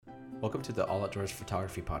Welcome to the All Outdoors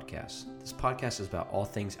Photography Podcast. This podcast is about all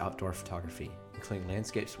things outdoor photography, including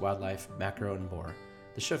landscapes, wildlife, macro, and more.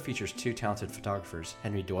 The show features two talented photographers,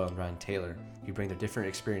 Henry Doyle and Ryan Taylor, who bring their different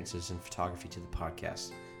experiences in photography to the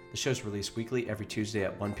podcast. The show is released weekly every Tuesday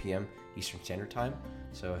at 1 p.m. Eastern Standard Time,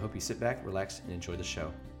 so I hope you sit back, relax, and enjoy the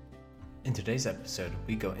show. In today's episode,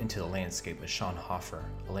 we go into the landscape with Sean Hoffer,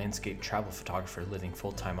 a landscape travel photographer living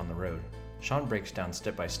full-time on the road. Sean breaks down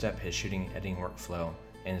step-by-step his shooting and editing workflow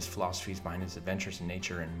and his philosophies behind his adventures in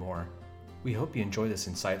nature and more. We hope you enjoy this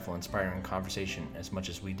insightful, inspiring conversation as much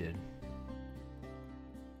as we did.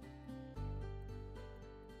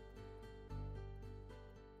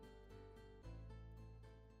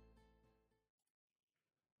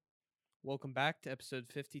 Welcome back to episode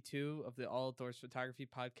 52 of the All Outdoors Photography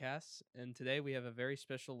Podcast, and today we have a very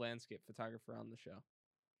special landscape photographer on the show.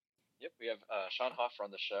 Yep, we have Sean Hoffer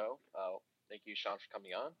on the show. Thank you, Sean, for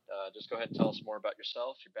coming on. Just go ahead and tell us more about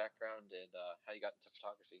yourself, your background, and how you got into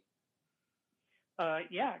photography.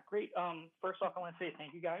 Yeah, great. First off, I want to say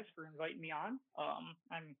thank you guys for inviting me on.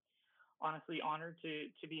 I'm honestly honored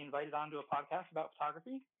to be invited onto a podcast about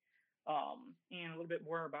photography. And a little bit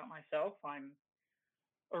more about myself. I'm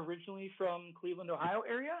originally from Cleveland, Ohio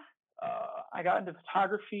area. I got into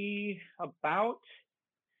photography about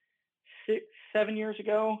 6-7 years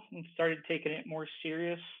ago and started taking it more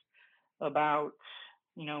serious about,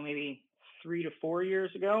 maybe 3 to 4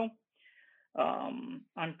 years ago.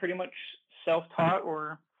 I'm pretty much self-taught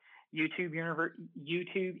or YouTube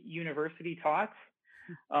University taught.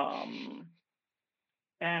 And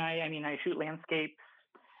I shoot landscapes,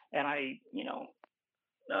 and I,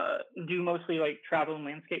 do mostly like travel and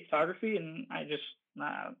landscape photography, and I just,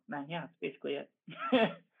 that's basically it.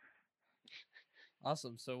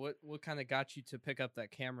 Awesome. So what kind of got you to pick up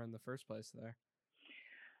that camera in the first place there?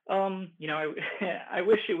 I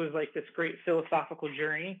wish it was like this great philosophical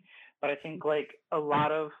journey, but I think like a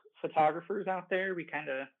lot of photographers out there, we kind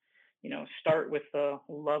of, start with the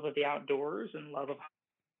love of the outdoors and love of,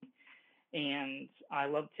 and I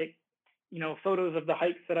love to take, photos of the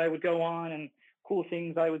hikes that I would go on and cool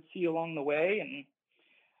things I would see along the way. And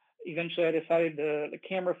eventually I decided the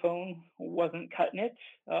camera phone wasn't cutting it.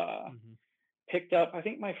 Picked up, I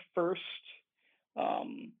think my first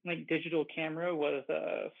digital camera was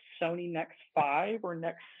a Sony Nex 5 or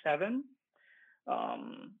Nex 7.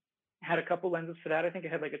 Had a couple lenses for that. I think I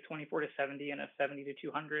had like a 24 to 70 and a 70 to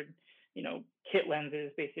 200, kit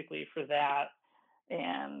lenses basically for that,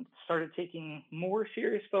 and started taking more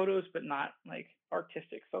serious photos, but not like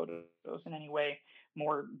artistic photos in any way,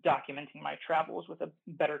 more documenting my travels with a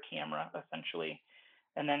better camera essentially,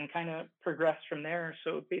 and then kind of progressed from there.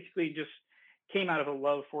 So basically just came out of a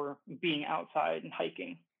love for being outside and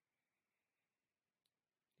hiking.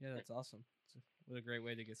 Yeah, that's awesome. What a great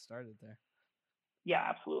way to get started there. Yeah,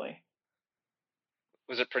 absolutely.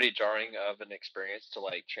 Was it pretty jarring of an experience to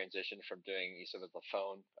like transition from doing you said with the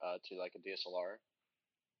phone to like a DSLR?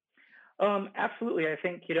 Absolutely. I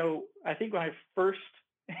think when I first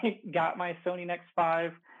got my Sony Nex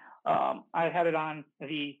 5, I had it on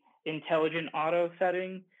the intelligent auto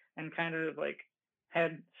setting and kind of like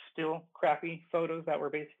had still crappy photos that were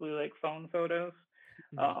basically like phone photos.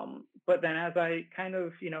 But then as I kind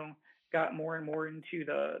of, got more and more into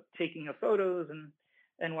the taking of photos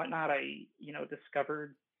and whatnot, I,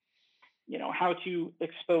 discovered, how to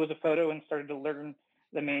expose a photo and started to learn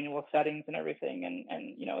the manual settings and everything. And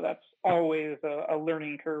that's always a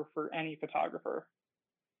learning curve for any photographer.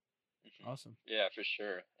 Awesome. Yeah, for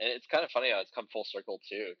sure. And it's kind of funny how it's come full circle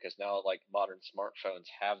too, because now like modern smartphones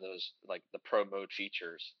have those like the pro mode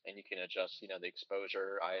features, and you can adjust, the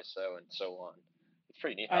exposure, ISO, and so on. It's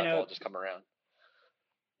pretty neat how it's all just come around.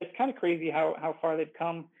 It's kind of crazy how far they've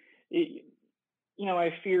come.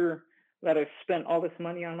 I fear that I've spent all this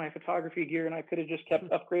money on my photography gear, and I could have just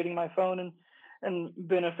kept upgrading my phone and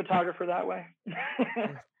been a photographer that way.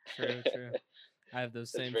 True. I have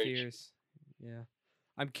those same fears. Yeah.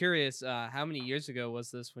 I'm curious, how many years ago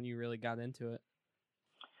was this when you really got into it?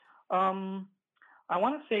 I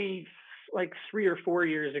want to say like 3 or 4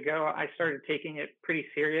 years ago, I started taking it pretty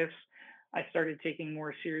serious. I started taking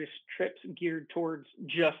more serious trips geared towards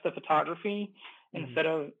just the photography instead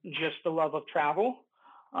of just the love of travel.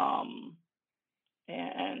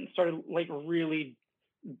 And started like really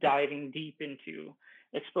diving deep into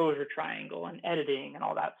exposure triangle and editing and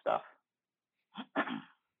all that stuff.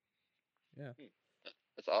 Yeah.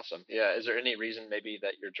 That's awesome. Yeah. Is there any reason maybe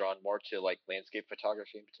that you're drawn more to like landscape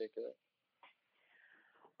photography in particular?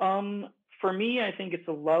 For me, I think it's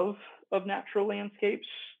a love of natural landscapes,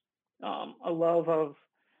 a love of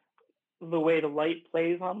the way the light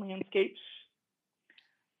plays on landscapes.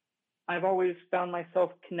 I've always found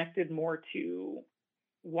myself connected more to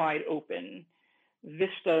wide open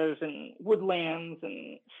vistas and woodlands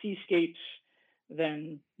and seascapes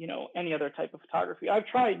than any other type of photography. I've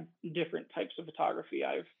tried different types of photography.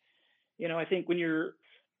 I think when you're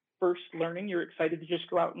first learning, you're excited to just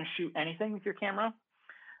go out and shoot anything with your camera.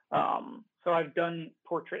 So I've done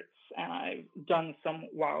portraits and I've done some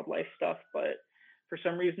wildlife stuff, but for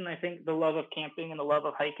some reason, I think the love of camping and the love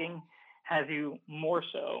of hiking has you more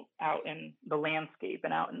so out in the landscape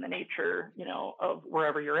and out in the nature, of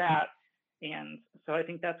wherever you're at. And so I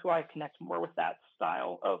think that's why I connect more with that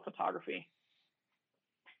style of photography.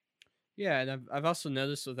 Yeah, and I've also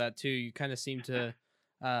noticed with that too. You kind of seem to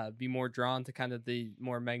be more drawn to kind of the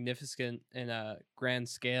more magnificent and grand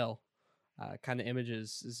scale kind of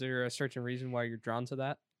images. Is there a certain reason why you're drawn to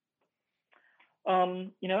that?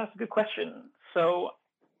 That's a good question. So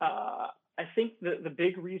I think the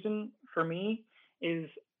big reason for me is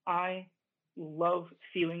I love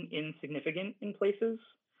feeling insignificant in places.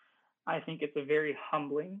 I think it's a very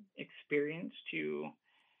humbling experience to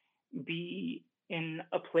be in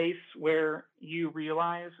a place where you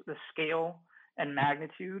realize the scale and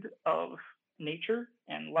magnitude of nature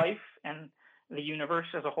and life and the universe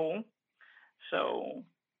as a whole. So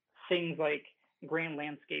things like grand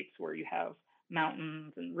landscapes where you have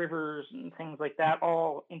mountains and rivers and things like that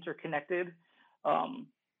all interconnected um,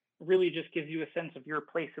 really just gives you a sense of your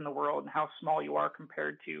place in the world and how small you are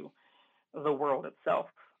compared to the world itself.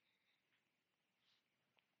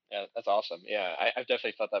 Yeah, that's awesome. Yeah, I've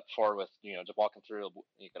definitely felt that before with, just walking through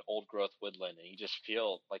an old growth woodland, and you just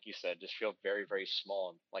feel, like you said, just feel very, very small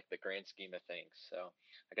in like the grand scheme of things. So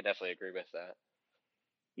I could definitely agree with that.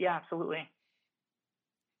 Yeah, absolutely.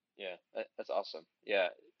 Yeah, that's awesome. Yeah.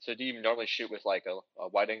 So do you normally shoot with like a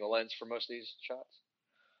wide angle lens for most of these shots?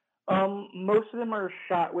 Most of them are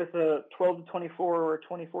shot with a 12 to 24 or a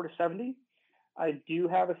 24 to 70. I do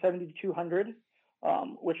have a 70 to 200,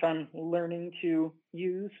 which I'm learning to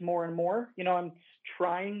use more and more. I'm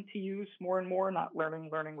trying to use more and more, not learning,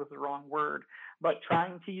 learning was the wrong word, but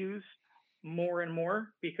trying to use more and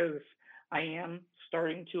more because I am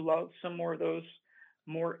starting to love some more of those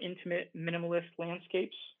more intimate, minimalist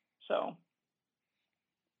landscapes. So,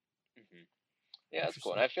 Hmm. Yeah, that's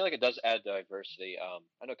cool. And Interesting. I feel like it does add diversity. I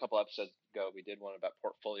know a couple episodes ago we did one about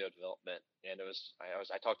portfolio development, and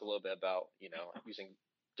I talked a little bit about using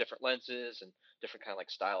different lenses and different kind of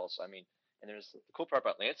like styles. I mean, and there's the cool part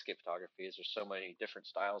about landscape photography is there's so many different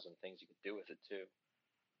styles and things you can do with it too.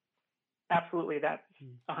 absolutely, that's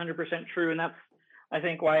Mm. 100% true. And that's, I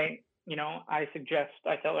think, why,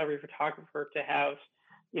 I tell every photographer to have,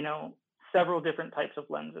 you know, several different types of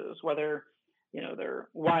lenses, whether, they're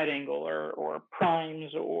wide angle or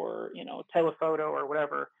primes or, telephoto or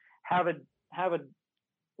whatever. Have a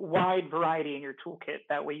wide variety in your toolkit.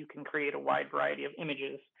 That way you can create a wide variety of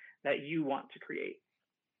images that you want to create.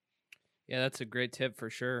 Yeah, that's a great tip for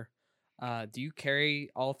sure. Do you carry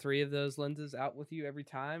all three of those lenses out with you every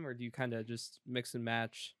time, or do you kind of just mix and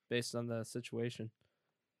match based on the situation?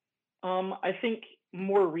 I think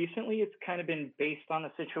more recently it's kind of been based on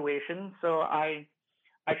the situation. So I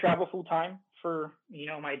travel full time for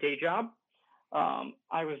my day job.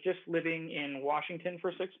 I was just living in Washington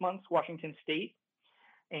for 6 months, Washington State,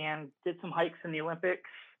 and did some hikes in the Olympics,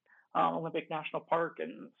 Olympic National Park,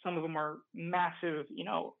 and some of them are massive,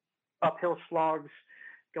 uphill slogs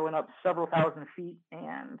going up several thousand feet,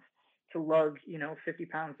 and to lug, 50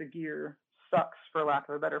 pounds of gear sucks, for lack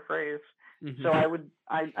of a better phrase. So Hmm.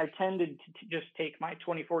 I tended to just take my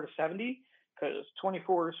 24 to 70 because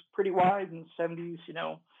 24 is pretty wide and 70s,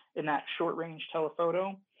 in that short range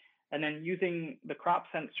telephoto. And then using the crop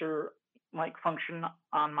sensor like function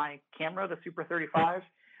on my camera, the Super 35,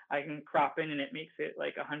 I can crop in and it makes it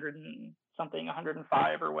like 100 and something,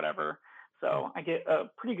 105 or whatever. So I get a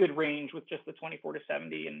pretty good range with just the 24 to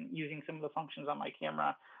 70 and using some of the functions on my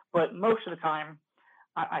camera. But most of the time,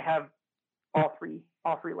 I have all three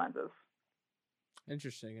lenses.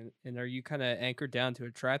 Interesting. And are you kind of anchored down to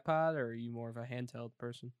a tripod, or are you more of a handheld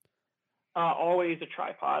person? Always a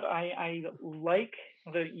tripod. I like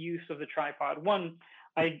the use of the tripod. One,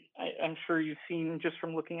 I'm sure you've seen just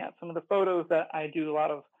from looking at some of the photos that I do a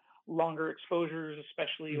lot of longer exposures,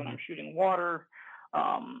 especially when I'm Hmm. shooting water.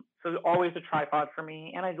 So always a tripod for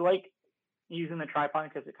me, and I like using the tripod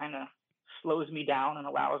because it kind of slows me down and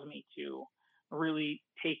allows me to really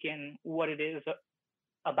take in what it is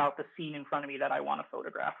about the scene in front of me that I want to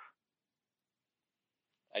photograph.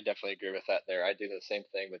 I definitely agree with that there. I do the same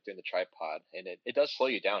thing with doing the tripod, and it does slow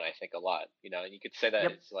you down, I think, a lot. And you could say that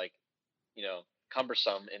Yep, it's like,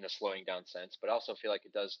 cumbersome in a slowing down sense, but I also feel like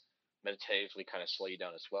it does meditatively kind of slow you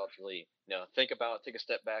down as well to really, think about, take a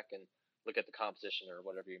step back and look at the composition or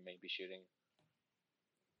whatever you may be shooting.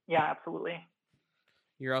 Yeah, absolutely.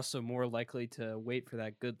 You're also more likely to wait for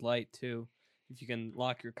that good light too, if you can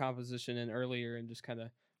lock your composition in earlier and just kind of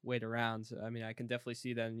wait around. So, I mean, I can definitely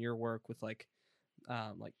see that in your work with like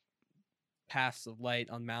paths of light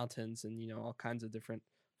on mountains and all kinds of different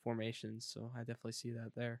formations. So I definitely see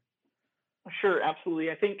that there. Sure,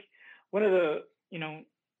 absolutely. I think one of the,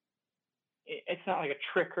 it's not like a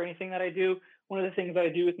trick or anything that I do. One of the things that I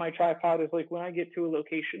do with my tripod is like when I get to a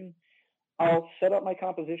location, I'll set up my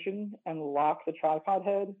composition and lock the tripod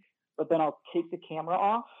head, but then I'll take the camera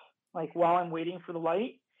off, like while I'm waiting for the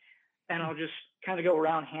light, and I'll just kind of go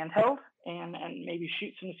around handheld and maybe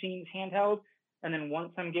shoot some scenes handheld. And then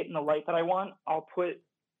once I'm getting the light that I want, I'll put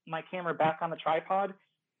my camera back on the tripod,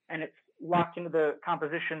 and it's locked into the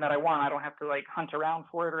composition that I want. I don't have to like hunt around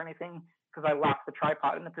for it or anything because I locked the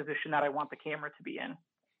tripod in the position that I want the camera to be in.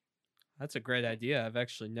 That's a great idea. I've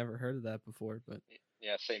actually never heard of that before, but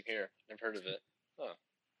yeah, same here. Never heard of it. Huh.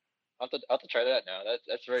 I'll have to try that now.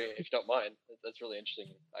 That's very, if you don't mind, that's a really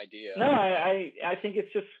interesting idea. No, I think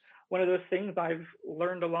it's just one of those things I've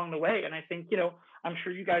learned along the way, and I think I'm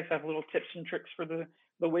sure you guys have little tips and tricks for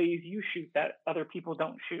the ways you shoot that other people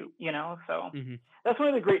don't shoot. So that's one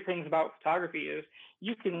of the great things about photography is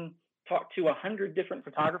you can talk to 100 different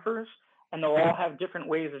photographers, and they'll all have different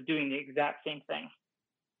ways of doing the exact same thing.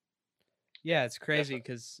 Yeah, it's crazy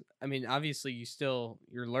because I mean, obviously,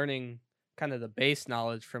 you're learning kind of the base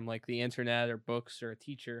knowledge from like the internet or books or a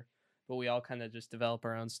teacher, but we all kind of just develop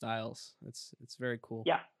our own styles. It's very cool.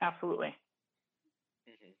 Yeah, absolutely.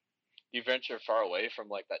 Do you venture far away from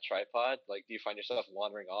like that tripod? Like, do you find yourself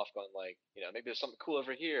wandering off, going like, maybe there's something cool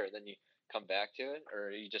over here, and then you come back to it, or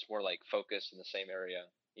are you just more like focused in the same area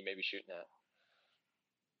you may be shooting at?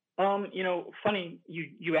 Funny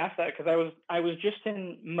you asked that because I was just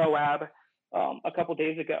in Moab a couple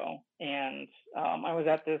days ago, and I was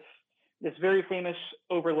at this very famous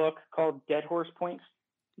overlook called Dead Horse Point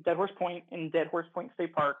in Dead Horse Point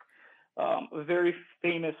State Park. Very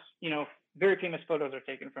famous photos are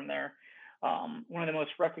taken from there. One of the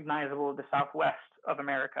most recognizable of the Southwest of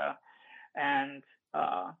America, and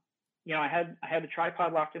I had the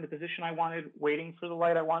tripod locked in the position I wanted, waiting for the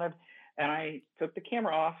light I wanted, and I took the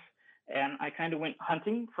camera off and I kind of went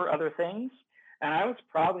hunting for other things. And I was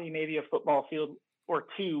probably maybe a football field or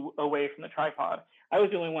two away from the tripod. I was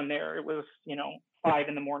the only one there. It was 5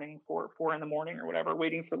 in the morning, 4 in the morning or whatever,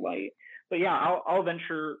 waiting for light. But yeah, I'll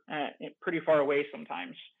venture pretty far away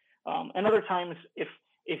sometimes. And other times, if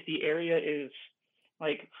the area is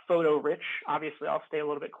like photo rich, obviously I'll stay a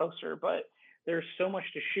little bit closer. But there's so much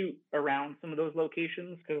to shoot around some of those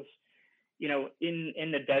locations because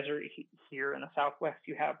in the desert here in the Southwest,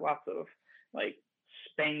 you have lots of like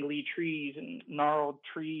spangly trees and gnarled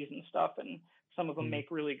trees and stuff, and some of them make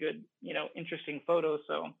really good interesting photos.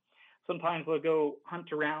 So sometimes we'll go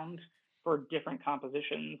hunt around for different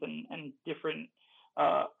compositions and different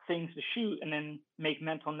things to shoot, and then make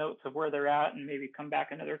mental notes of where they're at, and maybe come back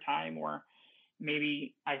another time, or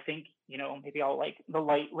maybe I think maybe I'll like the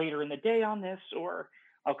light later in the day on this, or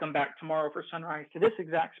I'll come back tomorrow for sunrise to this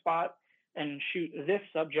exact spot and shoot this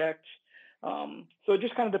subject. So it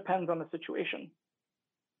just kind of depends on the situation.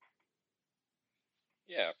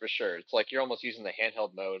 Yeah, for sure. It's like you're almost using the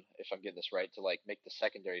handheld mode, if I'm getting this right, to like make the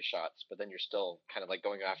secondary shots, but then you're still kind of like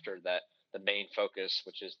going after the main focus,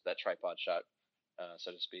 which is that tripod shot,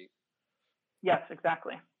 so to speak. Yes,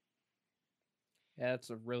 exactly. Yeah, that's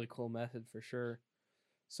a really cool method for sure.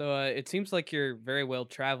 So it seems like you're very well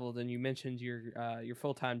traveled, and you mentioned your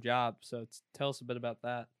full-time job. So tell us a bit about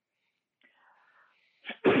that.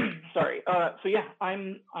 Sorry. So yeah,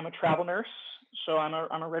 I'm a travel nurse. So I'm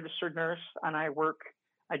a registered nurse, and I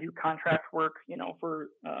do contract work, for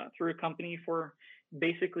through a company for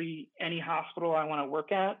basically any hospital I want to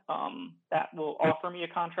work at that will offer me a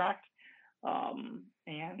contract.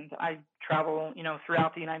 And I travel,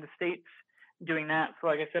 throughout the United States doing that. So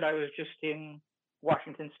like I said, I was just in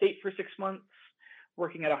Washington State for 6 months,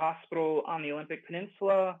 working at a hospital on the Olympic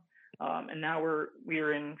Peninsula. And now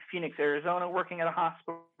we're in Phoenix, Arizona, working at a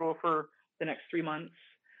hospital for the next 3 months.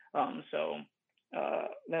 So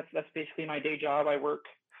that's basically my day job. I work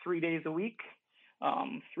 3 days a week,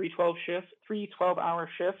 3 12-hour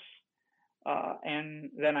shifts, and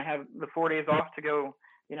then I have the 4 days off to go,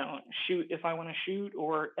 shoot if I want to shoot,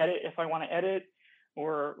 or edit if I want to edit,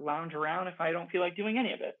 or lounge around if I don't feel like doing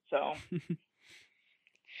any of it. So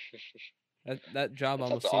that job that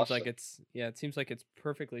almost seems seems like awesome. it seems like it's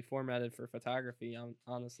perfectly formatted for photography.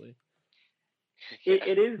 Honestly,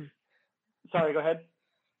 it is. Sorry, go ahead.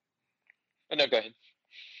 No, go ahead.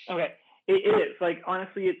 Okay. it is like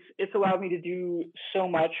honestly, it's allowed me to do so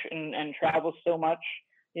much and travel so much,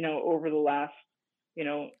 over the last, you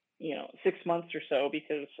know, 6 months or so,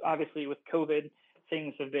 because obviously with COVID,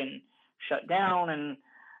 things have been shut down, and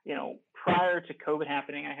prior to COVID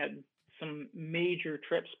happening, I had some major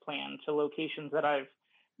trips planned to locations that I've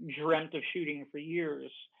dreamt of shooting for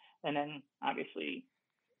years, and then obviously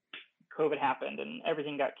COVID happened and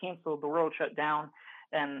everything got canceled, the world shut down,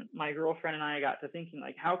 and my girlfriend and I got to thinking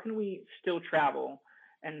like, how can we still travel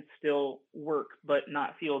and still work, but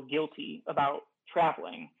not feel guilty about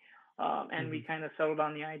traveling? And we Hmm. kind of settled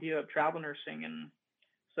on the idea of travel nursing, and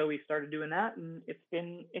so we started doing that, and it's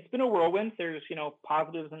been a whirlwind. There's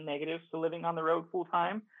positives and negatives to living on the road full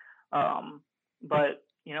time, but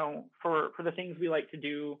for the things we like to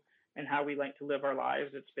do and how we like to live our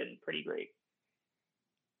lives, it's been pretty great.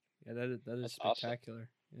 Yeah, that is That's awesome. spectacular.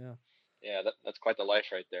 Yeah. Yeah, that's quite the life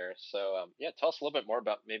right there. So, yeah, tell us a little bit more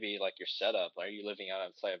about maybe like your setup. Are you living out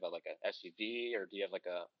outside of like a SUV, or do you have like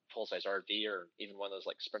a full size RV, or even one of those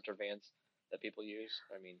like Sprinter vans that people use?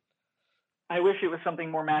 I mean, I wish it was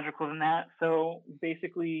something more magical than that. So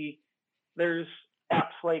basically, there's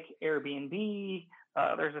apps like Airbnb.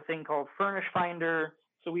 There's a thing called Furnish Finder.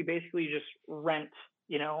 So we basically just rent,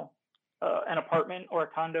 an apartment or a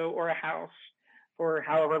condo or a house for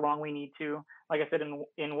however long we need to. Like I said,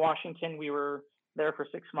 in Washington, we were there for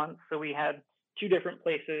 6 months, so we had two different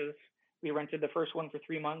places. We rented the first one for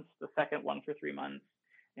 3 months, the second one for 3 months.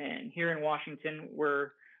 And here in Washington,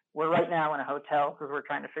 we're right now in a hotel because we're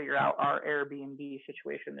trying to figure out our Airbnb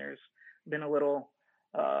situation. There's been a little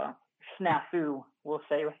uh, snafu, we'll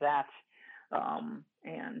say, with that,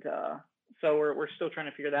 and so we're still trying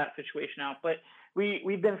to figure that situation out. But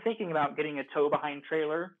we've been thinking about getting a tow behind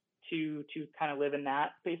trailer to kind of live in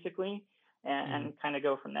that basically, Hmm. and kind of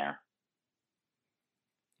go from there.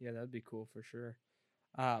 Yeah, that'd be cool for sure.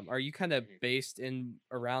 Are you kind of mhm. based in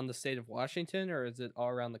around the state of Washington, or is it all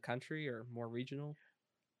around the country, or more regional?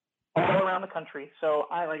 All around the country. So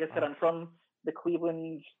like I said, Wow. I'm from the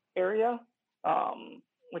Cleveland area,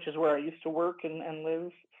 which is where I used to work and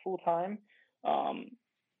live full time. Um,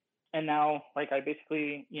 and now like I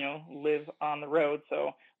basically live on the road,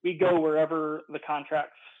 so we go wherever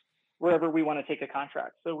we want to take a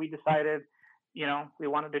contract. So we decided we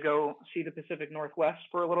wanted to go see the Pacific Northwest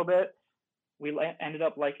for a little bit. We ended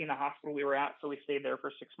up liking the hospital we were at, so we stayed there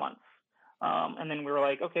for 6 months, and then we were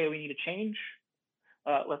like, okay, we need a change.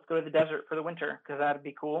 Let's go to the desert for the winter because that'd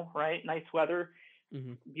be cool, right? Nice weather,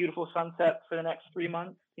 Hmm. beautiful sunsets for the next 3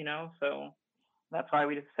 months, so that's why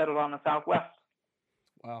we just settled on the Southwest.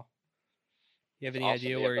 Wow. You have That's any awesome.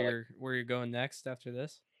 idea Yeah, but like, where you're going next after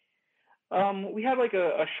this? We have like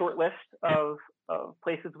a short list of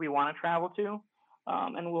places we want to travel to,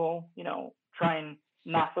 and we'll try and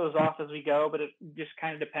knock those off as we go. But it just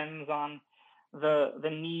kind of depends on the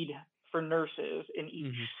need for nurses in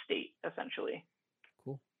each Hmm. state, essentially.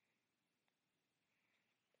 Cool.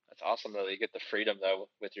 that's awesome though. That you get the freedom though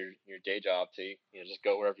with your day job to just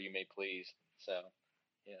go wherever you may please. So,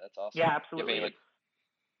 yeah, that's awesome. Yeah, You have absolutely. any It's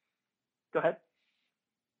like? Go ahead.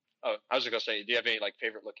 Oh, I was just gonna say, do you have any like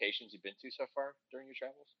favorite locations you've been to so far during your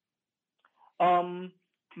travels? Um,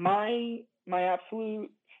 my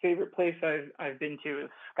absolute favorite place I've been to is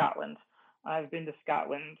Scotland. I've been to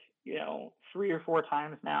Scotland, 3 or 4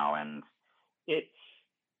 times now, and it's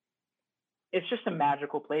it's just a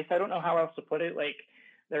magical place. I don't know how else to put it. Like,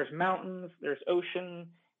 there's mountains, there's ocean,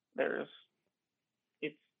 there's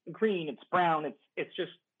it's green, it's brown, it's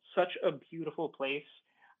just such a beautiful place.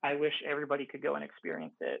 I wish everybody could go and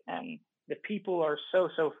experience it. And the people are so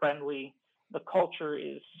friendly. The culture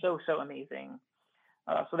is so amazing.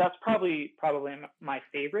 So that's probably my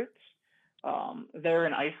favorites. There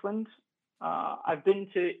in Iceland, I've been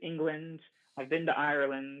to England, I've been to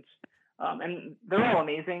Ireland, and they're all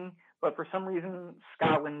amazing. But for some reason,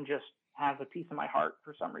 Scotland just has a piece of my heart.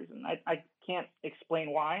 For some reason, I can't explain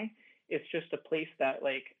why. It's just a place that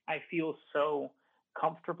like I feel so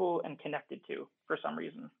comfortable and connected to for some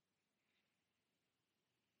reason.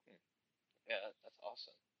 Hmm. Yeah, that's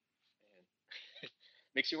awesome. Man.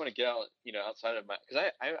 Makes you want to get out, outside of my,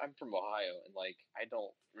 because I'm from Ohio, and like I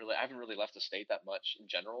haven't really left the state that much in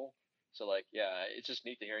general. So like, yeah, it's just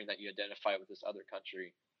neat to hearing that you identify with this other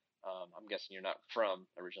country. I'm guessing you're not from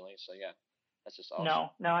originally, so yeah, that's just awesome.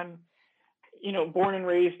 No, I'm born and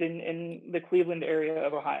raised in the Cleveland area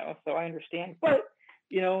of Ohio, so I understand. But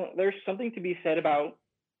there's something to be said about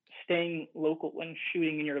staying local and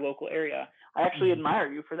shooting in your local area. I actually Hmm.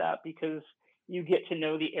 admire you for that because you get to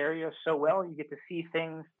know the area so well. You get to see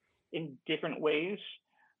things in different ways,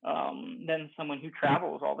 than someone who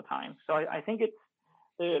travels all the time. So I think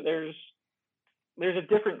there's there's a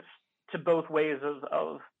difference to both ways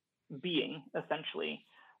of being, essentially.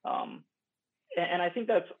 Um, and I think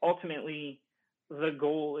that's ultimately the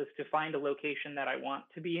goal, is to find a location that I want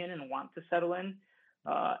to be in and want to settle in,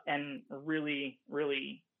 and really,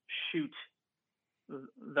 really shoot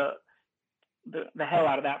the the hell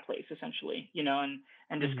out of that place, essentially,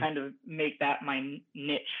 and just Hmm. kind of make that my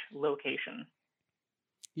niche location.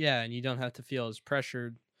 Yeah, and you don't have to feel as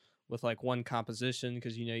pressured with like one composition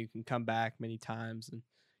because you can come back many times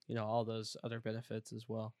and all those other benefits as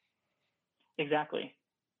well. Exactly.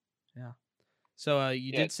 Yeah. So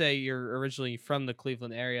you Yeah, did say you're originally from the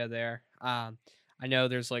Cleveland area there. I know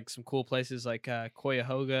there's like some cool places like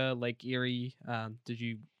Cuyahoga, Lake Erie. Did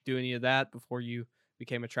you do any of that before you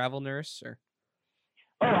became a travel nurse? Or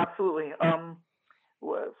Oh, absolutely.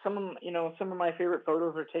 Some of my favorite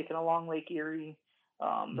photos are taken along Lake Erie.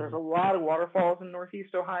 There's Mhm. a lot of waterfalls in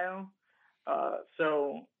Northeast Ohio,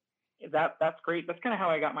 so that's great. That's kind of how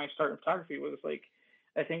I got my start in photography. Was like,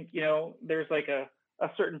 I think there's like a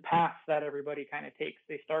certain path that everybody kind of takes.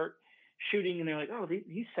 They start shooting and they're like, oh,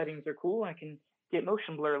 these settings are cool. I can get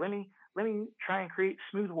motion blur. Let me try and create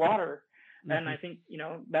smooth water. And Mhm. I think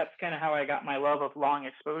that's kind of how I got my love of long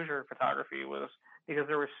exposure photography, was because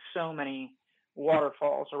there were so many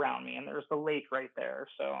waterfalls around me, and there's the lake right there.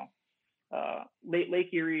 So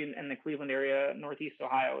Lake Erie and the Cleveland area, Northeast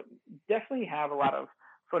Ohio, definitely have a lot of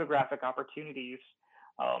photographic opportunities.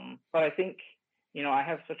 But I think I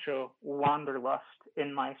have such a wanderlust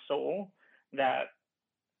in my soul that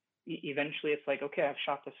eventually it's like, okay, I've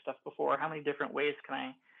shot this stuff before. How many different ways can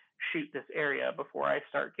I shoot this area before I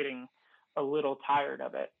start getting a little tired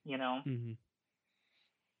of it? Mhm.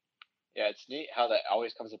 yeah, it's neat how that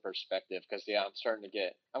always comes in perspective because yeah, I'm starting to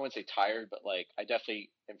get, I wouldn't say tired, but like I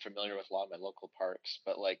definitely am familiar with a lot of my local parks,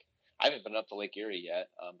 but like I haven't been up to Lake Erie yet.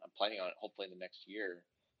 I'm planning on it hopefully in the next year,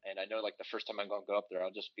 and I know like the first time I'm going to go up there,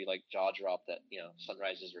 I'll just be like jaw dropped at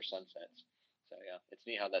sunrises or sunsets. So yeah, it's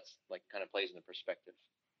neat how that's like kind of plays in the perspective.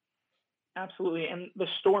 Absolutely, and the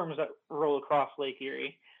storms that roll across Lake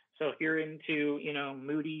Erie. So if you're into,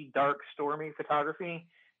 moody, dark, stormy photography,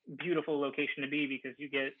 beautiful location to be, because you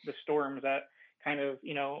get the storms that kind of,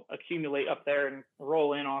 accumulate up there and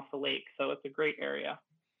roll in off the lake. So it's a great area.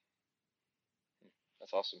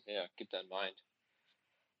 That's awesome. Yeah, keep that in mind.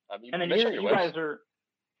 You, And you then mentioned on your you website. guys are,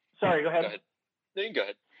 sorry, go Go ahead. ahead. No, you can go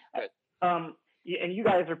ahead. Go ahead. And you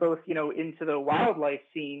guys are both, into the wildlife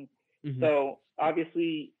scene. Mhm. So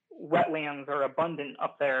obviously, wetlands are abundant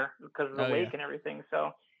up there because of the Oh lake yeah. and everything.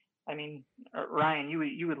 So, I mean, Ryan,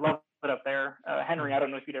 you would love it up there. Henry, I Mhm.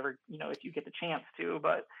 don't know if you'd ever, if you get the chance to,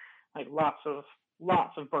 but like lots of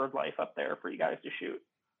bird life up there for you guys to shoot.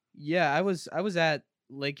 Yeah, I was at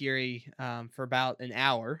Lake Erie for about an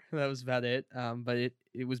hour. That was about it. But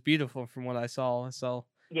it was beautiful from what I saw. I saw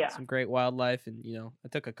Yeah. some great wildlife, and I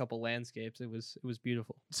took a couple landscapes. It was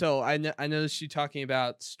beautiful. So I noticed you talking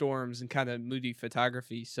about storms and kind of moody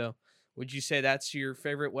photography. So would you say that's your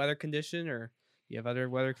favorite weather condition, or you have other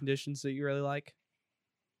weather conditions that you really like?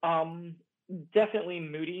 Um, Definitely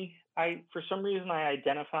moody. For some reason, I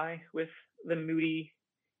identify with the moody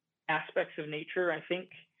aspects of nature. I think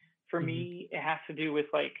for Hmm. me, it has to do with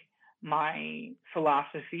like my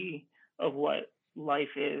philosophy of what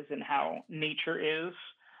life is and how nature is.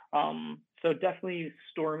 So definitely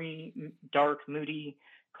stormy, dark, moody,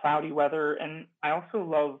 cloudy weather. And I also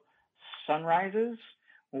love sunrises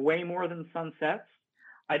way more than sunsets.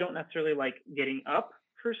 I don't necessarily like getting up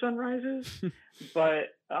for sunrises,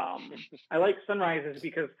 but I like sunrises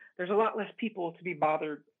because there's a lot less people to be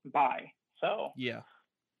bothered by. So Yeah.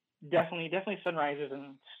 definitely sunrises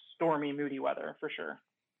and stormy, moody weather for sure.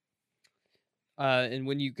 And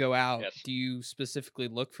when you go out, Yes. do you specifically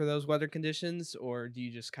look for those weather conditions, or do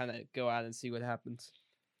you just kind of go out and see what happens?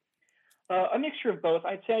 A mixture of both.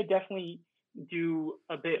 I'd say I definitely do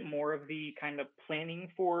a bit more of the kind of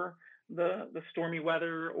planning for the stormy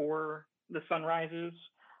weather or the sunrises,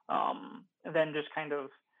 than just kind of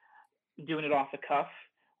doing it off the cuff.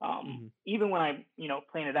 Hmm. Even when I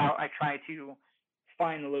plan it out, I try to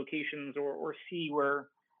find the locations or see where,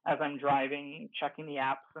 as I'm driving, checking the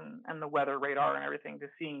apps and the weather radar and everything, to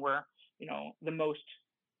seeing where the most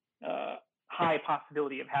uh, high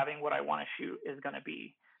possibility of having what I want to shoot is going to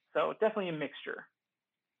be. So definitely a mixture.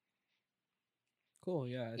 Cool.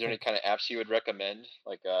 Yeah, I Is there any think. kind of apps you would recommend?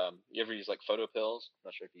 Like, you ever use like Photo Pills?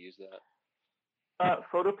 Not sure if you use that.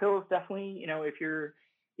 Photo pills, definitely. If you're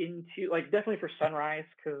into, like, definitely for sunrise,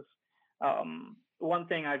 because one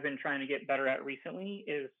thing I've been trying to get better at recently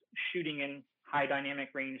is shooting in high dynamic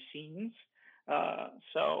range scenes.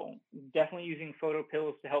 So definitely using photo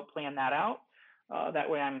pills to help plan that out. That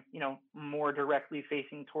way I'm more directly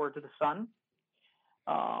facing towards the sun.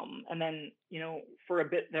 And then, for a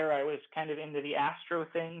bit there, I was kind of into the astro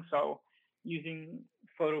thing. So using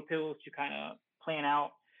photo pills to kind of plan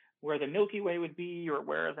out where the Milky Way would be or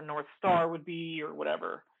where the North Star would be or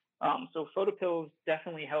whatever. So photo pills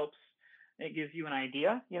definitely helps. It gives you an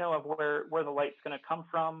idea, of where the light's going to come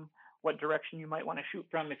from, what direction you might want to shoot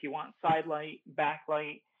from, if you want side light,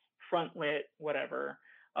 backlight, front lit, whatever.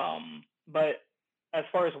 But as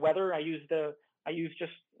far as weather, I use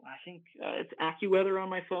just, I think it's AccuWeather on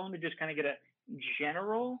my phone to just kind of get a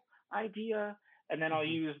general idea, and then I'll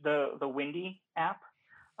Hmm. use the Windy app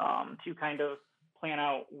to kind of plan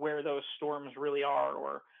out where those storms really are,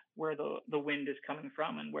 or where the wind is coming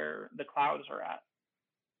from, and where the clouds are at.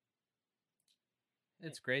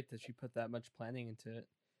 It's great that you put that much planning into it.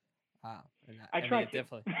 And I I mean, try it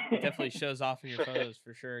definitely to. shows off in your photos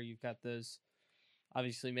for sure. You've got those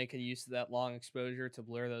obviously making use of that long exposure to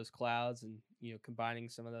blur those clouds, and combining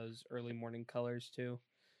some of those early morning colors too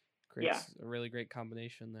Yeah, creates a really great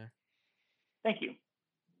combination there. thank you.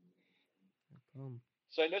 Boom.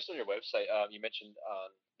 So I noticed on your website, you mentioned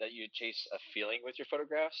that you chase a feeling with your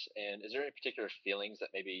photographs. And is there any particular feelings that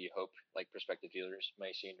maybe you hope like prospective viewers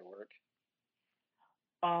may see in your work?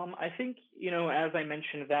 I think, as I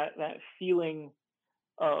mentioned, that feeling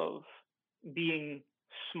of being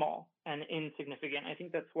small and insignificant. I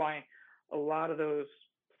think that's why a lot of those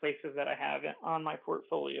places that I have on my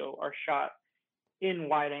portfolio are shot in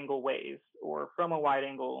wide angle ways, or from a wide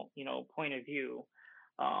angle, point of view,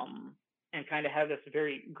 um, and kind of have this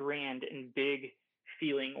very grand and big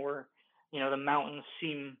feeling. Or, the mountains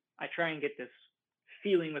seem. I try and get this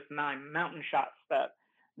feeling with my mountain shots that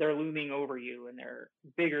they're looming over you and they're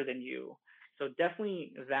bigger than you. So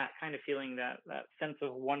definitely that kind of feeling, that sense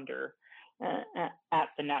of wonder at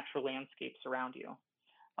the natural landscapes around you.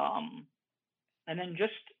 Um, and then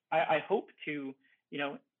just I hope to, you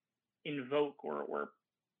know invoke, or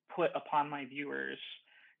put upon my viewers,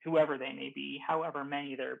 whoever they may be, however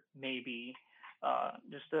many there may be,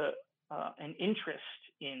 just an interest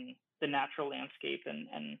in the natural landscape,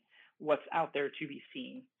 and what's out there to be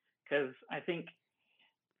seen. Because I think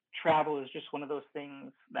travel is just one of those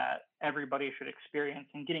things that everybody should experience,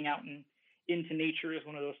 and getting out into nature is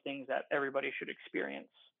one of those things that everybody should experience.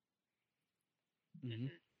 Hmm. Hmm.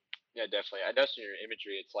 Yeah, definitely. I noticed in your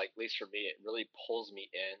imagery, it's like, at least for me, it really pulls me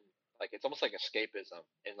in. Like it's almost like escapism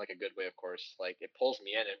in like a good way, of course. Like it pulls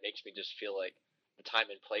me in. It makes me just feel like the time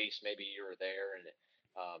and place. Maybe you were there, and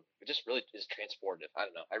it just really is transportive. I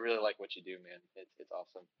don't know. I really like what you do, man. It's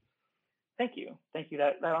awesome. Thank you.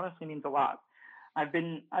 That honestly means a lot. I've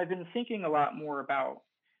been thinking a lot more about,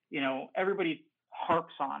 everybody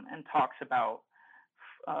harps on and talks about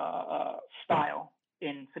style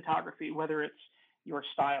in photography, whether it's your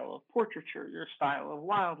style of portraiture, your style of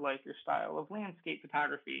wildlife, your style of landscape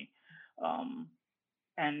photography. Um,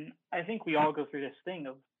 and I think we all go through this thing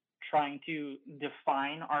of trying to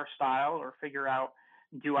define our style, or figure out,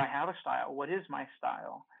 do I have a style? What is my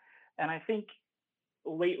style? And I think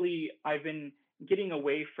lately I've been getting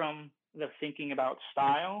away from the thinking about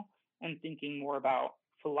style, and thinking more about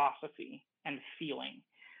philosophy and feeling,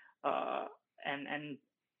 uh, and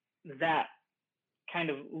that kind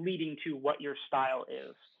of leading to what your style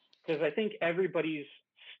is. Because I think everybody's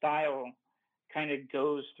style kind of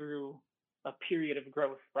goes through a period of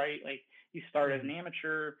growth, right? Like, you start as an Hmm.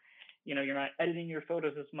 amateur, you're not editing your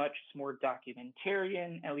photos as much. It's more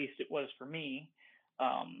documentarian, at least it was for me.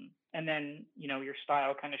 And then, your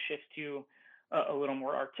style kind of shifts to a little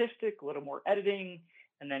more artistic, a little more editing.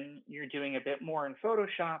 And then you're doing a bit more in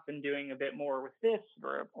Photoshop, and doing a bit more with this,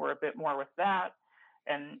 or a bit more with that.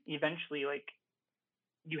 And eventually, like,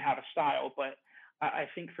 you have a style. But I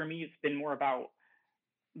think for me, it's been more about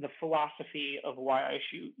the philosophy of why I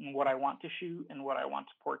shoot, and what I want to shoot, and what I want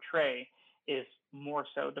to portray is more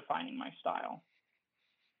so defining my style.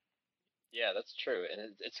 Yeah, that's true,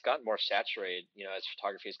 and it's gotten more saturated. As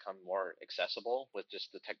photography has become more accessible with just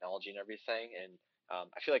the technology and everything. And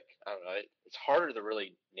I feel like I don't know, it's harder to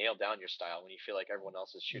really nail down your style when you feel like everyone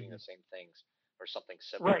else is shooting Hmm. the same things or something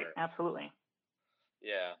Right, similar. absolutely.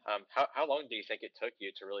 Yeah. How long do you think it took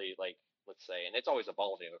you to really like, let's say, and it's always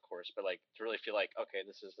evolving, of course, but like to really feel like, okay,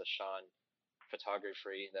 this is the Sean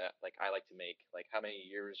photography that like I like to make. Like how many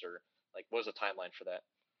years, or like what was the timeline for that?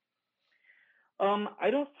 I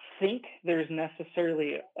don't think there's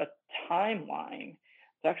necessarily a timeline.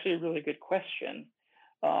 It's actually a really good question.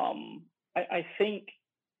 I think,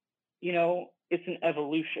 it's an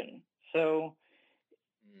evolution. So,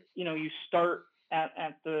 Mm. you start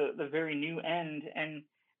at the very new end, and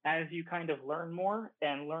as you kind of learn more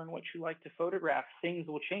and learn what you like to photograph, things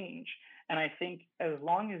will change. And I think as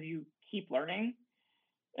long as you keep learning,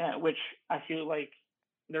 which I feel like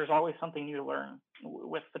there's always something new to learn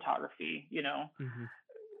with photography. Mm-hmm.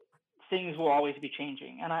 Things will always be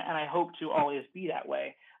changing, and I hope to always be that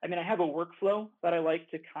way. I mean, I have a workflow that I like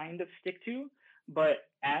to kind of stick to, but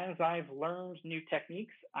as I've learned new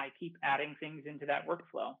techniques, I keep adding things into that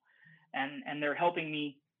workflow, and they're helping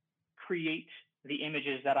me create the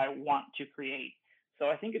images that I want to create. So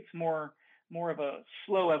I think it's more of a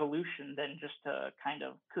slow evolution than just a kind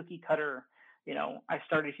of cookie cutter. I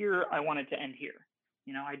started here, I wanted to end here.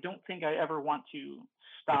 I don't think I ever want to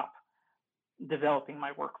stop developing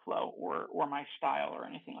my workflow or my style or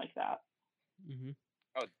anything like that. Mm-hmm.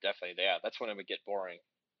 Oh, definitely. Yeah, that's when it would get boring.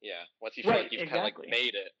 Yeah, once you feel Right, like you've kind of like exactly.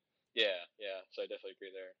 made it. Yeah, yeah. So I definitely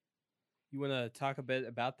agree there. You want to talk a bit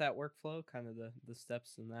about that workflow, kind of the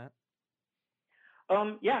steps in that?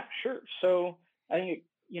 Yeah, sure. So I think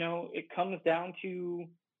it comes down to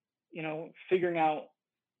figuring out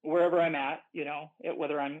wherever I'm at,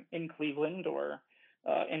 whether I'm in Cleveland or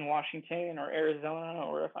in Washington or Arizona,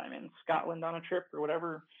 or if I'm in Scotland on a trip or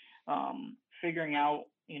whatever, figuring out,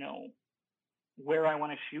 where I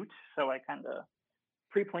want to shoot. So I kind of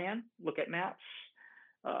pre-plan, look at maps,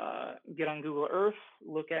 get on Google Earth,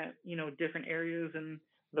 look at, different areas in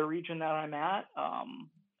the region that I'm at,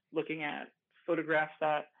 looking at photographs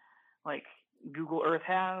that like Google Earth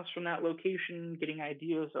has from that location, getting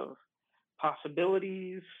ideas of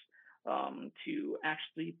possibilities, to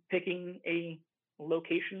actually picking a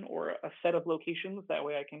location or a set of locations. That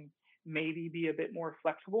way I can maybe be a bit more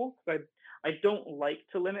flexible. I don't like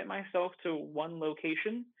to limit myself to one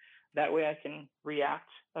location. That way I can react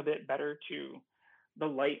a bit better to the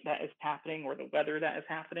light that is happening or the weather that is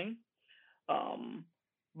happening.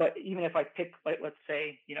 But even if I pick, like, let's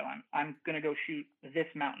say, I'm going to go shoot this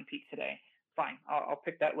mountain peak today, fine, I'll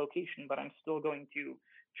pick that location, but I'm still going to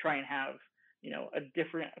try and have,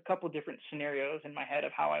 a couple different scenarios in my head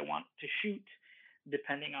of how I want to shoot,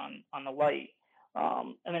 depending on the light.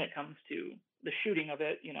 And then it comes to the shooting of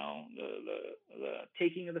it, the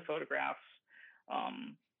taking of the photographs.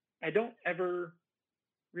 I don't ever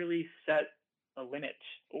really set a limit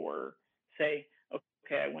or say,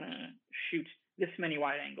 okay, I want to shoot this many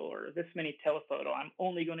wide angle or this many telephoto. I'm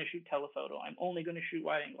only going to shoot telephoto. I'm only going to shoot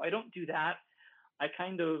wide angle. I don't do that. I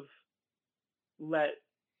kind of let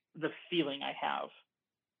the feeling I have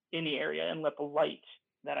in the area and let the light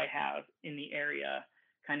that I have in the area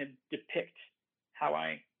kind of depict how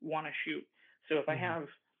I want to shoot. So if I have,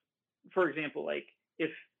 for example, like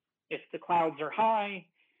if the clouds are high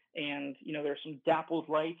and there's some dappled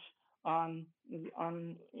light on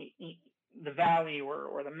the valley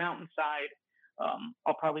or the mountainside,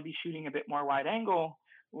 I'll probably be shooting a bit more wide angle.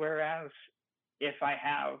 Whereas if I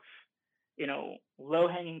have low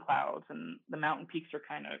hanging clouds and the mountain peaks are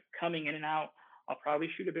kind of coming in and out, I'll probably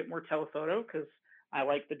shoot a bit more telephoto because I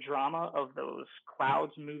like the drama of those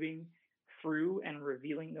clouds moving through and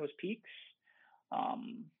revealing those peaks.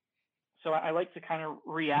 So I like to kind of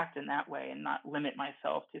react in that way and not limit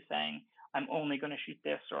myself to saying I'm only going to shoot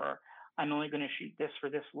this or I'm only going to shoot this for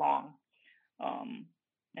this long. And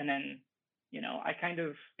then, I kind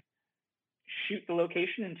of shoot the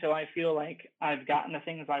location until I feel like I've gotten the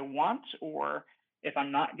things I want, or if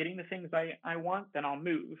I'm not getting the things I want, then I'll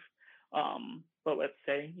move. But let's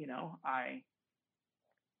say, I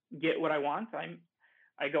get what I want.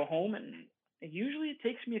 I go home, and usually it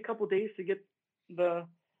takes me a couple days to get the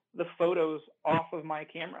photos off of my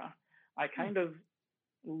camera. I kind of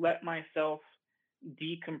let myself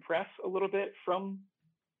decompress a little bit from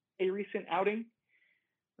a recent outing.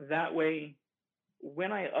 That way,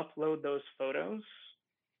 when I upload those photos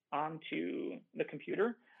onto the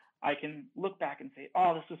computer, I can look back and say,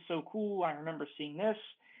 oh, this is so cool. I remember seeing this.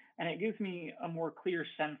 And it gives me a more clear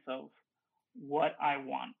sense of what I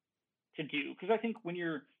want to do. Because I think when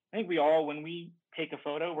we take a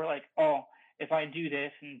photo, we're like, oh, if I do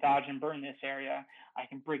this and dodge and burn this area, I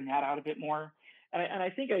can bring that out a bit more. And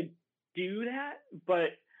I think I do that, but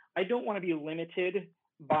I don't want to be limited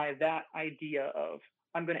by that idea of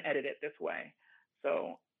I'm going to edit it this way.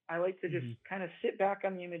 So I like to just kind of sit back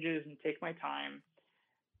on the images and take my time,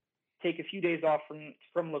 take a few days off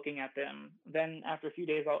from looking at them. Then after a few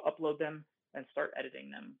days, I'll upload them and start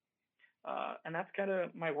editing them. And that's kind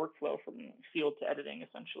of my workflow from field to editing,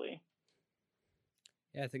 essentially.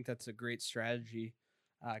 Yeah, I think that's a great strategy.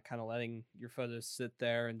 Kind of letting your photos sit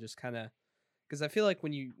there and just kind of, because I feel like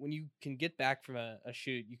when you can get back from a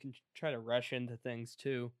shoot, you can try to rush into things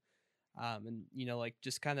too. And like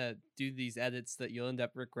just kind of do these edits that you'll end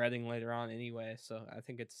up regretting later on anyway. So I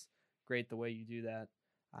think it's great the way you do that.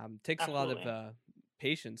 Takes Absolutely. a lot of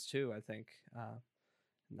patience too, I think,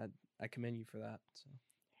 and I commend you for that. So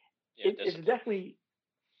Yeah, it's definitely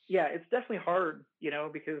yeah, it's definitely hard,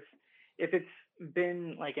 because if it's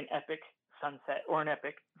been like an epic sunset or an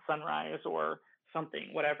epic sunrise or something,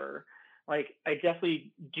 whatever, like I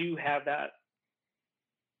definitely do have that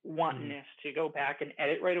Hmm. wantingness to go back and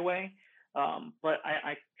edit right away. But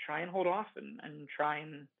I try and hold off and try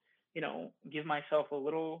and give myself a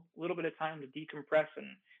little bit of time to decompress and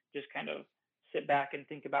just kind of sit back and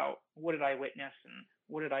think about what did I witness and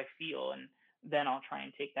what did I feel, and then I'll try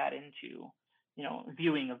and take that into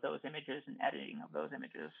viewing of those images and editing of those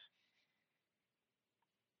images.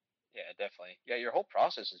 Yeah, definitely. Yeah, your whole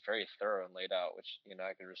process is very thorough and laid out, which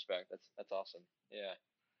I can respect. That's awesome. Yeah.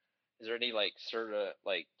 Is there any like sort of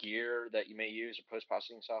like gear that you may use or post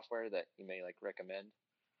processing software that you may like recommend?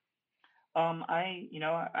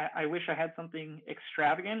 I wish I had something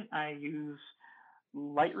extravagant. I use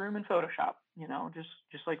Lightroom and Photoshop.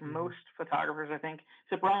 Just like Hmm. most photographers, I think.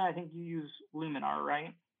 So Brian, I think you use Luminar,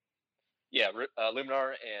 right? Yeah,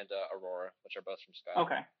 Luminar and Aurora, which are both from Sky.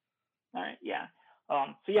 Okay. All right. Yeah.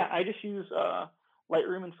 So yeah, I just use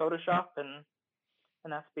Lightroom and Photoshop, and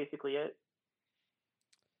that's basically it.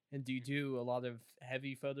 And do you do a lot of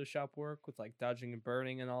heavy Photoshop work with like dodging and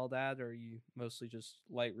burning and all that, or are you mostly just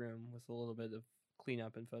Lightroom with a little bit of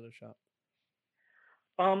cleanup in Photoshop?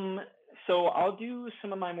 Um, so I'll do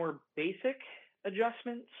some of my more basic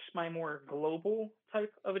adjustments, my more global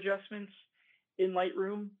type of adjustments in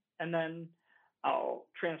Lightroom, and then I'll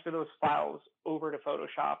transfer those files over to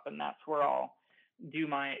Photoshop, and that's where I'll do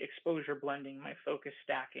my exposure blending, my focus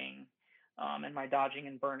stacking, and my dodging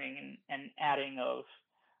and burning, and adding of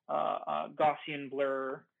Gaussian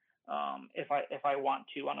blur, if I want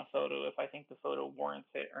to on a photo, if I think the photo warrants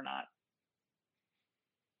it or not.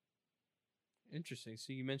 Interesting.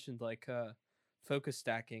 So you mentioned like focus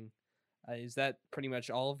stacking. Is that pretty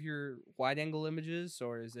much all of your wide angle images,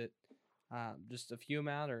 or is it just a few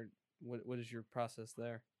amount, or what is your process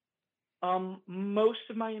there? Most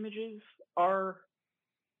of my images are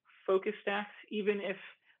focus stacks, even if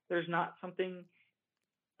there's not something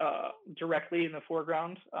directly in the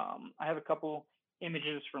foreground. I have a couple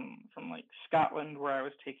images from like Scotland where I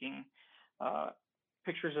was taking uh,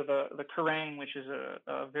 pictures of the Kerrang, which is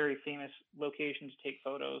a very famous location to take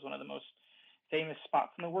photos, one of the most famous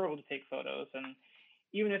spots in the world to take photos. And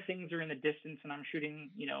even if things are in the distance and I'm shooting,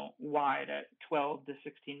 wide at 12 to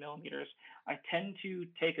 16 millimeters, I tend to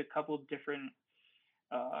take a couple different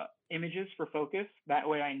images for focus. That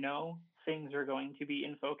way I know things are going to be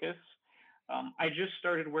in focus. I just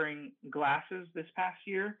started wearing glasses this past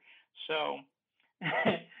year, so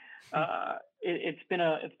it's been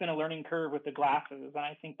a learning curve with the glasses, and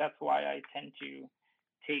I think that's why I tend to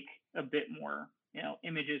take a bit more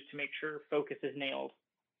images to make sure focus is nailed.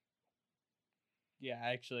 Yeah,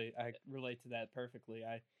 actually, I relate to that perfectly.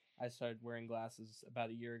 I started wearing glasses about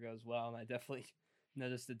a year ago as well, and I definitely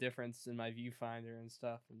noticed the difference in my viewfinder and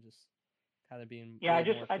stuff, and just kind of being a Yeah, I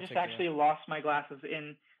little just more I just particular. actually lost my glasses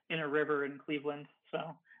in a river in Cleveland, so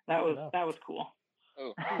that Oh was no. that was cool.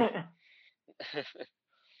 Oh. Ooh.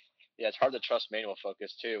 Yeah, it's hard to trust manual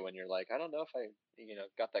focus too when you're like, I don't know if I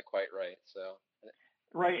got that quite right. So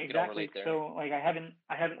Right, we can all exactly. relate there. So like I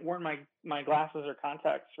haven't worn my glasses or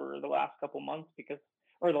contacts for the last couple months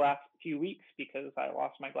or the last few weeks because I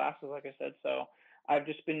lost my glasses, like I said. So I've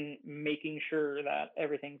just been making sure that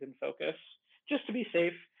everything's in focus just to be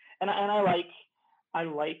safe. And I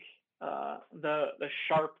like the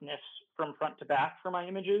sharpness from front to back for my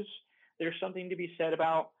images. There's something to be said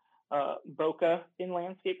about bokeh in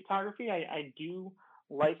landscape photography. I do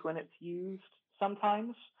like when it's used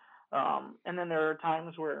sometimes, and then there are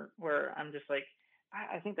times where I'm just like,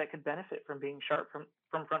 I think that could benefit from being sharp from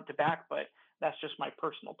front to back, but that's just my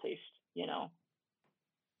personal taste. Do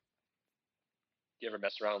you ever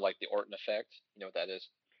mess around with like the Orton effect? You know what that is?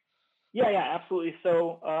 Yeah, yeah, absolutely.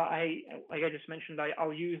 So like I just mentioned,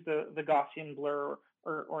 I'll use the Gaussian blur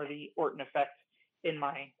or the Orton effect in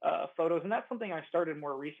my photos, and that's something I started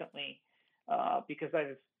more recently because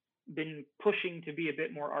I've been pushing to be a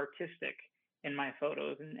bit more artistic in my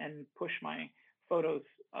photos and push my photos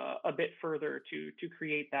a bit further to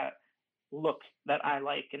create that look that I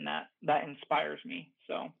like and that inspires me.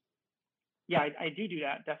 So yeah, I do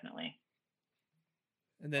that definitely.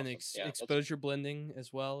 And then Awesome. Yeah, that's exposure blending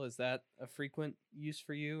as well. Is that a frequent use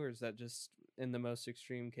for you, or is that just in the most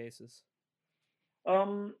extreme cases?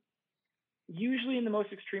 Um, Usually in the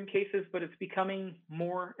most extreme cases, but it's becoming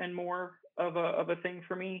more and more of a thing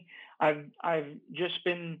for me. I've just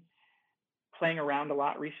been playing around a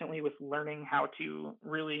lot recently with learning how to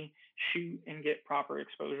really shoot and get proper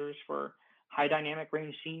exposures for high dynamic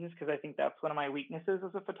range scenes because I think that's one of my weaknesses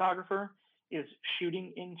as a photographer is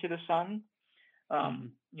shooting into the sun.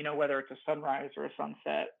 Mm-hmm. Whether it's a sunrise or a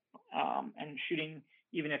sunset. and shooting,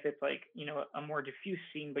 even if it's like, a more diffuse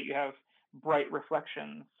scene, but you have bright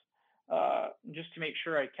reflections, just to make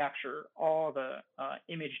sure I capture all the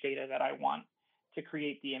image data that I want to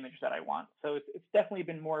create the image that I want. So it's definitely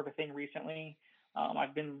been more of a thing recently.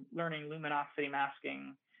 I've been learning luminosity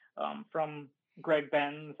masking from Greg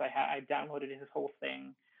Benz. I downloaded his whole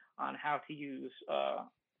thing on how to use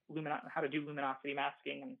how to do luminosity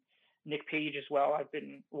masking, and Nick Page as well. I've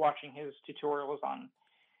been watching his tutorials on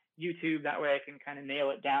YouTube. That way I can kind of nail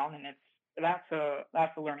it down, and that's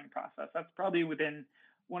a learning process. That's probably within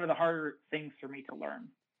one of the harder things for me to learn.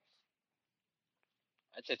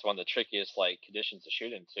 I'd say it's one of the trickiest like conditions to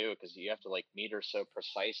shoot in too, because you have to like meter so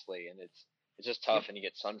precisely, and it's just tough, and you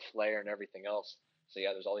get sun flare and everything else. So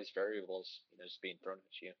yeah, there's all these variables, just being thrown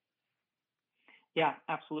at you. Yeah,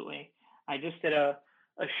 absolutely. I just did a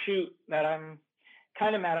shoot that I'm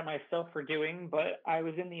kind of mad at myself for doing, but I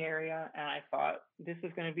was in the area and I thought this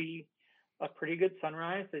is going to be a pretty good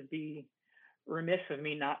sunrise. It'd be remiss of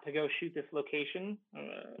me not to go shoot this location.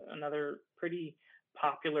 Another pretty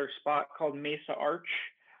popular spot called Mesa Arch.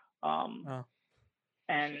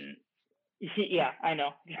 And yeah, I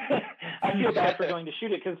know. I feel bad for going to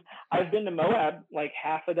shoot it because I've been to Moab like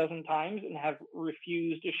half a dozen times and have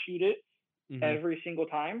refused to shoot it every single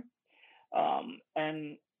time.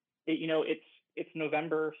 And it's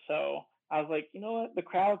November, so I was like, you know what, the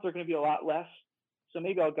crowds are going to be a lot less, so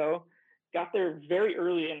maybe I'll go. Got there very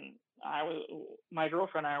early, and my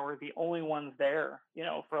girlfriend and I were the only ones there,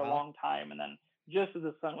 for a long time. And then just as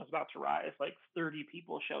the sun was about to rise, like 30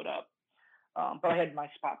 people showed up. But I had my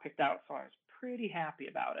spot picked out, so I was pretty happy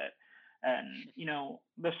about it. And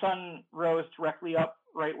the sun rose directly up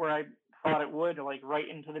right where I thought it would, like right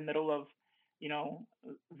into the middle of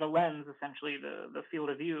the lens, essentially the field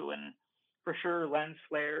of view, and for sure lens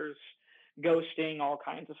flares, ghosting, all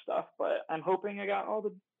kinds of stuff. But I'm hoping I got all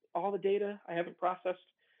the data. I haven't processed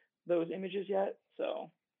those images yet,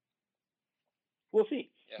 so we'll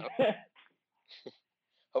see. Yeah.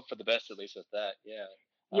 Hope for the best, at least with that. Yeah.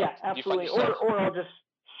 Yeah, absolutely. Or I'll just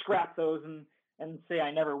scrap those and say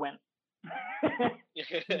I never went.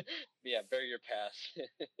 Yeah, bury your past.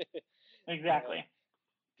 Exactly.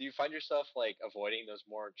 Do you find yourself like avoiding those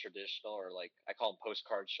more traditional, or like I call them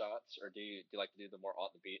postcard shots, or do you like to do the more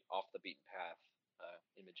off the beaten path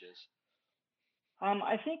images?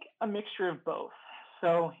 I think a mixture of both.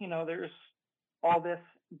 So there's all this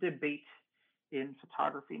debate in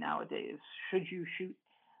photography nowadays. Should you shoot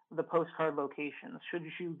the postcard locations? Should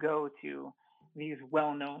you go to these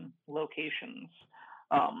well-known locations?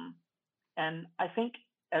 And I think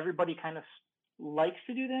everybody kind of likes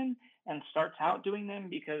to do them and starts out doing them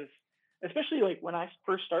because, especially like when I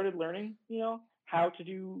first started learning, how to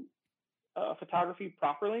do photography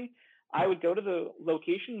properly, I would go to the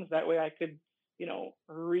locations. That way I could,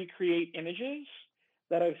 recreate images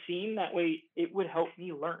that I've seen. That way it would help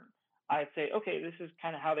me learn. I'd say, okay, this is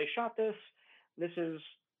kind of how they shot this. This is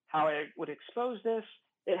how I would expose this.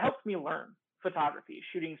 It helps me learn photography,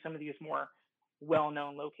 shooting some of these more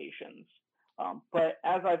well-known locations. But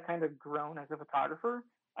as I've kind of grown as a photographer,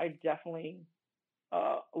 I definitely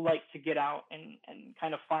like to get out and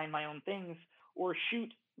kind of find my own things or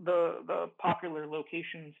shoot the popular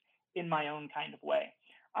locations in my own kind of way.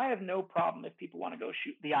 I have no problem if people want to go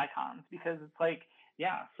shoot the icons, because it's like,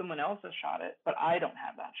 yeah, someone else has shot it, but I don't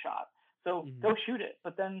have that shot. So go shoot it,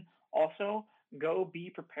 but then also go be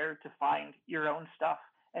prepared to find your own stuff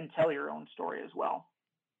and tell your own story as well.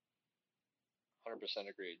 100%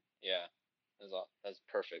 agreed. Yeah, that's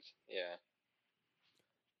perfect. Yeah.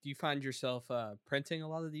 Do you find yourself printing a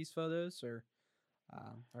lot of these photos, or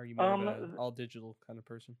are you more of an all digital kind of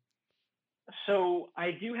person? So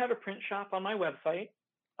I do have a print shop on my website.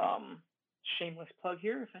 Shameless plug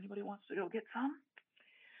here if anybody wants to go get some.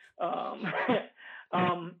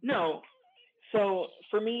 No. So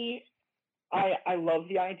for me, I love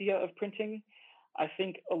the idea of printing. I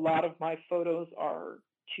think a lot of my photos are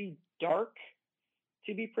too dark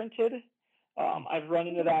to be printed. I've run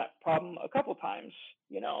into that problem a couple times,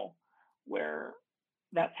 where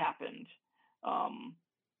that's happened.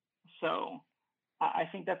 So I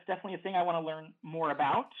think that's definitely a thing I want to learn more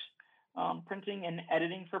about, printing and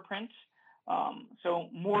editing for print. So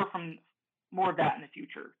more of that in the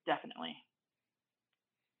future, definitely.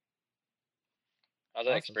 How's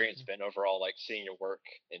that experience been overall, like seeing your work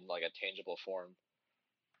in like a tangible form?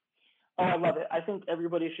 Oh, I love it. I think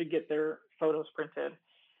everybody should get their photos printed.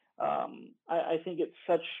 I think it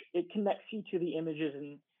connects you to the images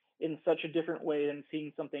in such a different way than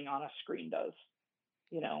seeing something on a screen does,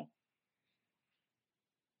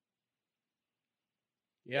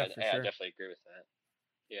 Yeah, for sure. I definitely agree with that.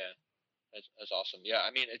 Yeah. That's awesome. Yeah,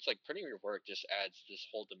 I mean, it's like printing your work just adds this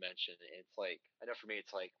whole dimension. It's like I know for me,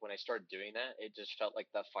 it's like when I started doing that, it just felt like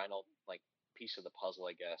the final like piece of the puzzle,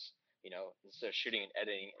 I guess. Instead of shooting and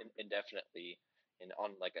editing indefinitely and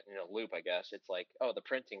on like a loop, I guess it's like, oh, the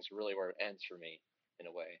printing's really where it ends for me in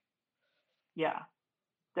a way. Yeah,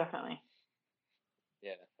 definitely.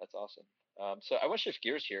 Yeah, that's awesome. So I want to shift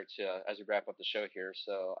gears here to as we wrap up the show here.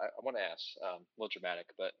 So I want to ask, a little dramatic,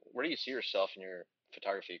 but where do you see yourself in your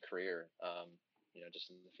photography career? Just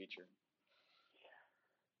in the future.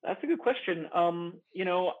 That's a good question.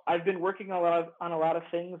 I've been working on a lot of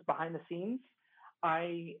things behind the scenes.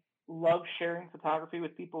 I love sharing photography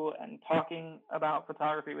with people and talking about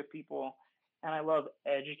photography with people, and I love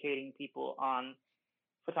educating people on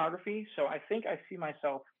photography. So I think I see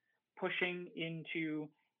myself pushing into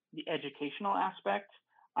the educational aspect.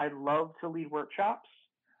 I'd love to lead workshops,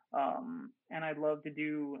 and I'd love to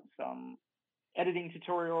do some editing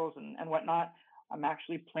tutorials and whatnot. I'm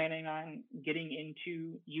actually planning on getting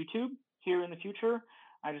into YouTube here in the future.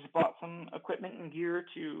 I just bought some equipment and gear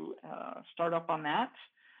to start up on that.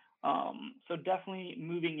 So definitely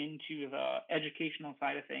moving into the educational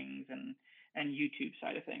side of things and YouTube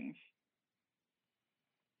side of things.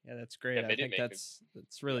 Yeah, that's great. Yeah, I think that's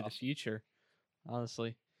really awesome. the future,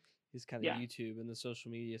 honestly. Is kind of Yeah. YouTube and the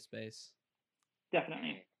social media space.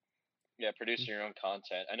 Definitely. Yeah, producing your own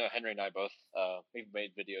content. I know Henry and I both we've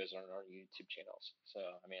made videos on our YouTube channels, so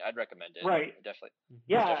I mean I'd recommend it. Right. Definitely.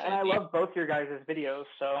 Yeah, definitely and I love both your guys' videos.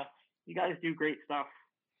 So you guys do great stuff.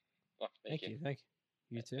 Oh, Thank you.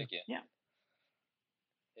 You too. Thank you. Yeah.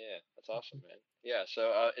 Yeah, that's awesome, man. Yeah.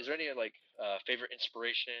 So, is there any like favorite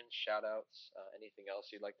inspiration, shout outs, anything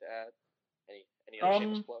else you'd like to add? Any other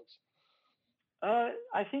shameless plugs?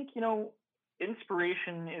 I think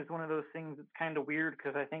inspiration is one of those things that's kind of weird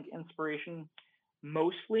because I think inspiration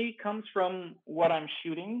mostly comes from what I'm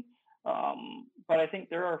shooting. But I think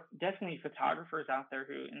there are definitely photographers out there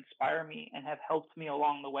who inspire me and have helped me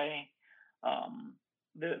along the way.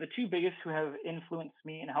 The two biggest who have influenced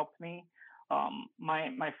me and helped me,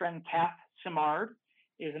 my friend Kath Simard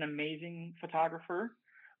is an amazing photographer.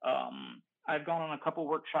 I've gone on a couple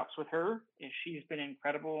workshops with her, and she's been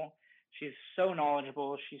incredible. She's so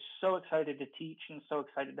knowledgeable. She's so excited to teach and so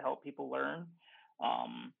excited to help people learn.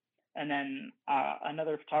 And then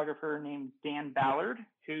another photographer named Dan Ballard,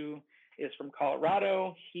 who is from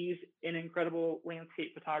Colorado. He's an incredible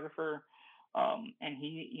landscape photographer. And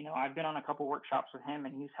I've been on a couple workshops with him,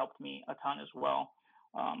 and he's helped me a ton as well.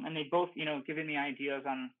 And they both, given me ideas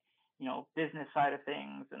on, business side of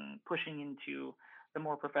things and pushing into the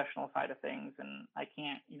more professional side of things. And I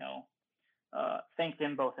can't, thank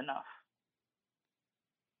them both enough.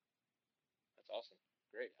 That's awesome.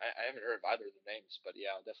 Great. I haven't heard of either of the names, but yeah,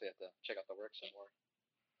 I'll definitely have to check out the work some more.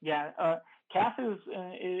 Yeah, Kath is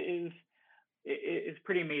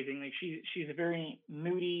pretty amazing. Like she's a very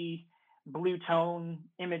moody, blue tone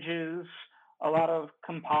images, a lot of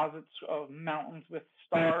composites of mountains with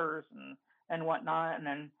stars and whatnot. And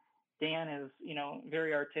then Dan is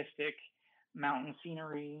very artistic, mountain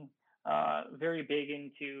scenery, very big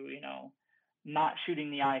into not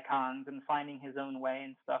shooting the icons and finding his own way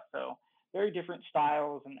and stuff. So very different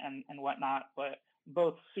styles and whatnot, but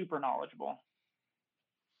both super knowledgeable.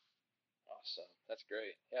 Awesome. That's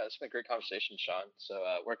great. Yeah, it's been a great conversation, Sean.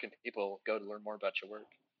 So where can people go to learn more about your work?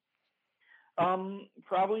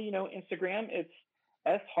 Probably, Instagram. It's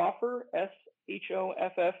shoffer,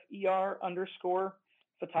 SHOFFER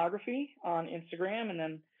 _photography on Instagram. And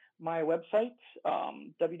then my website,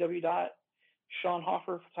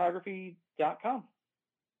 www.seanhofferphotography.com.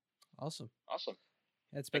 Awesome.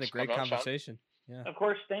 Yeah, it's been Thanks a great for coming on, conversation. Yeah. Of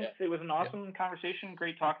course. Thanks. Yeah. It was an awesome conversation.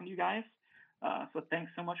 Great talking to you guys. So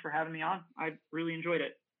thanks so much for having me on. I really enjoyed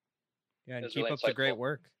it. Yeah, and keep up the great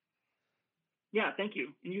work. Yeah, thank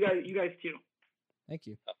you. And you guys too. Thank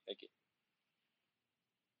you. Oh, thank you.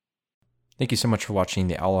 Thank you so much for watching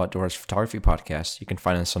the Owl Outdoors Photography Podcast. You can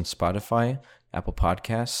find us on Spotify, Apple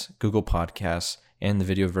Podcasts, Google Podcasts, and the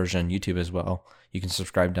video version on YouTube as well. You can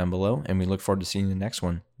subscribe down below, and we look forward to seeing you in the next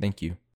one. Thank you.